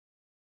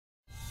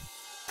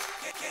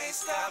can't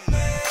stop me.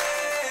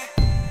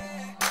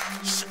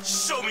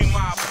 Show me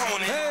my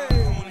opponent. Hey.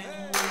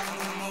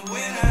 I'm a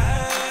winner.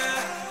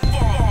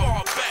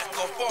 Far back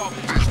or far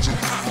back.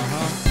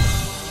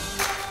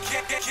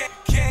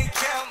 Can't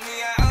count me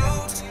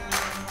out.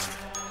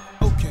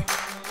 Okay.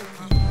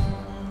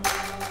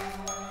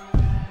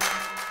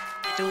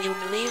 Do you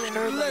believe in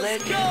urban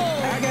legend?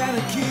 I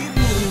gotta keep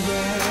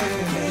moving.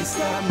 Can't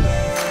stop me.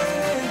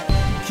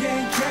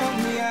 Can't count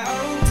me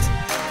out.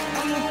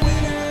 I'm a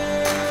winner.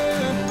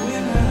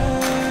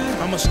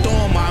 I'm a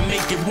storm, I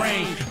make it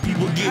rain.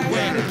 People get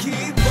wet. I gotta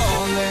keep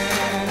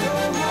ballin'. Go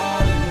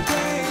hard in the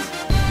paint.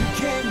 You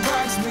can't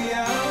box me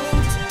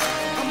out.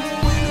 I'm a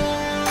winner.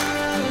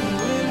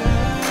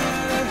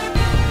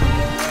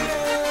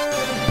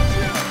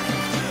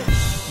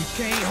 You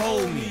can't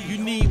hold me, you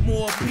need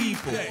more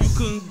people. You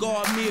couldn't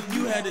guard me if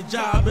you had a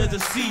job as a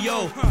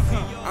CEO.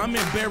 I'm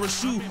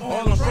embarrassed you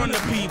all in front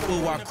of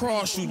people. I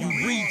cross you, you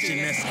reaching,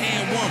 that's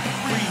hand one,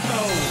 free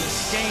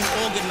throws. Game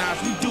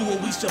organized, we do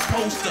what we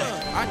supposed to.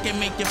 I can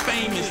make you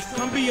famous,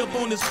 come be up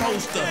on this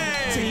poster.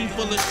 Team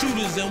full of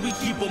shooters and we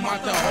keep them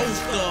out the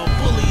holster.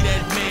 Bully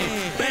that man,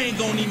 bang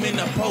on him in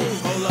the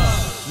post. Hold up,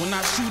 when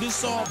I shoot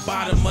it's all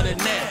bottom of the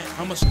net.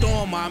 I'm a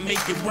storm, I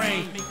make it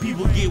rain,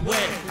 people get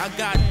wet. I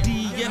got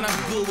D and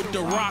I'm good with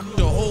the rock,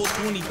 the whole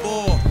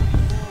 24.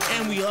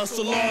 And we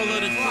hustle all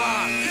of the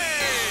clock.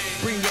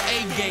 Bring your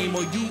A game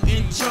or you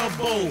in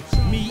trouble.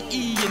 Me,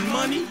 E, and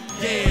money,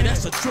 yeah,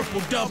 that's a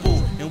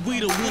triple-double. And we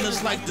the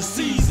winners like the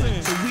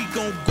season. So we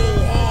gon' go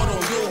hard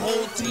on your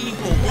whole team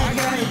for I one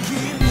gotta reason.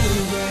 keep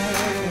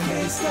moving.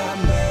 Can't stop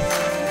me.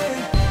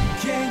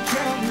 Can't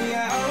count me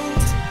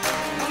out.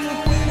 I'm a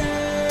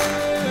winner.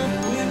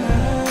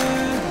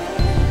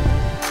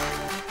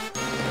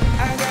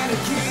 I gotta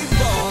keep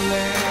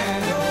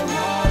ballin'. Go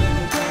hard in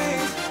the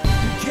paint.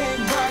 You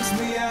can't box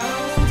me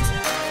out.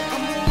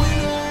 I'm a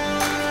winner.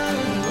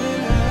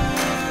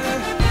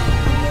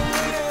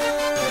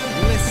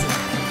 Listen,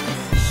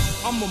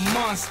 I'm a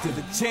monster,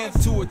 the champ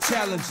to a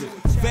challenger,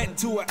 vet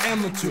to an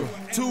amateur,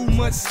 too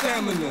much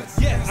stamina.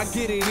 Yes, I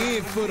get it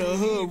in for the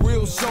hood,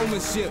 real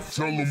showmanship.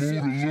 Tell them who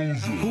the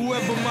loser.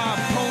 Whoever my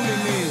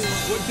opponent is,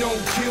 what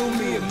don't kill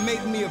me and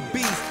make me a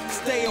beast.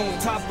 Stay on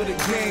top of the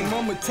game,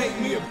 I'ma take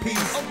me a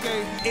piece.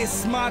 Okay,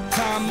 it's my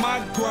time,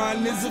 my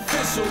grind is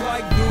official.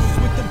 Like dudes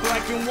with the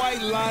black and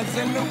white lines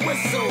and the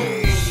whistle.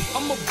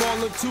 I'm a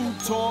baller too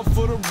tall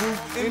for the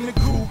roof in the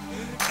coupe,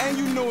 and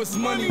you know it's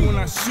money when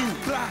I shoot.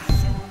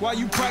 While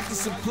you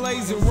practicing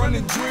plays and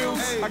running drills,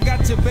 I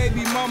got your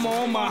baby mama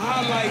on my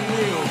highlight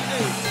reel.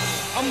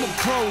 I'm a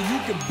pro, you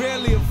can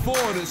barely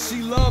afford her.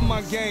 She love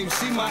my game,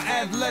 she my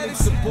athletic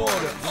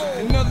supporter.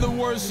 In other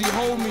words, she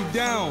hold me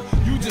down.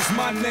 You just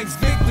my next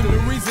victim, the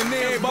reason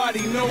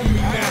everybody know me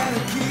now. I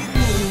gotta keep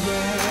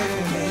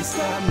moving, can't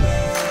stop me.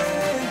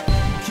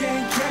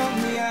 Can't count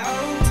me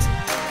out.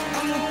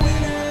 I'm a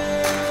winner.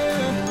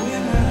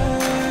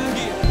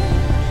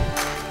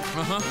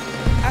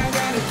 I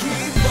gotta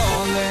keep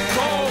ballin'.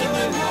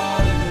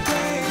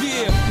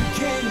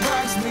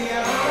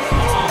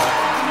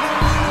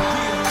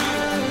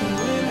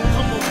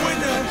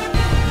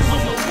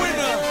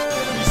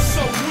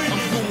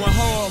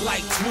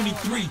 Like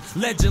 23,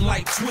 legend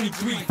like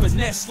 23,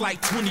 finesse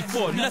like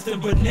 24, nothing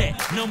but net,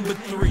 number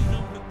 3.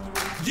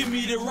 Give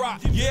me the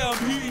rock, yeah,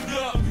 I'm heating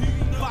up.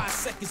 5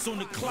 seconds on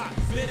the clock,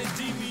 better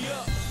D me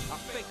up. I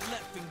fake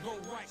left and go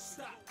right,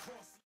 stop,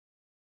 cross.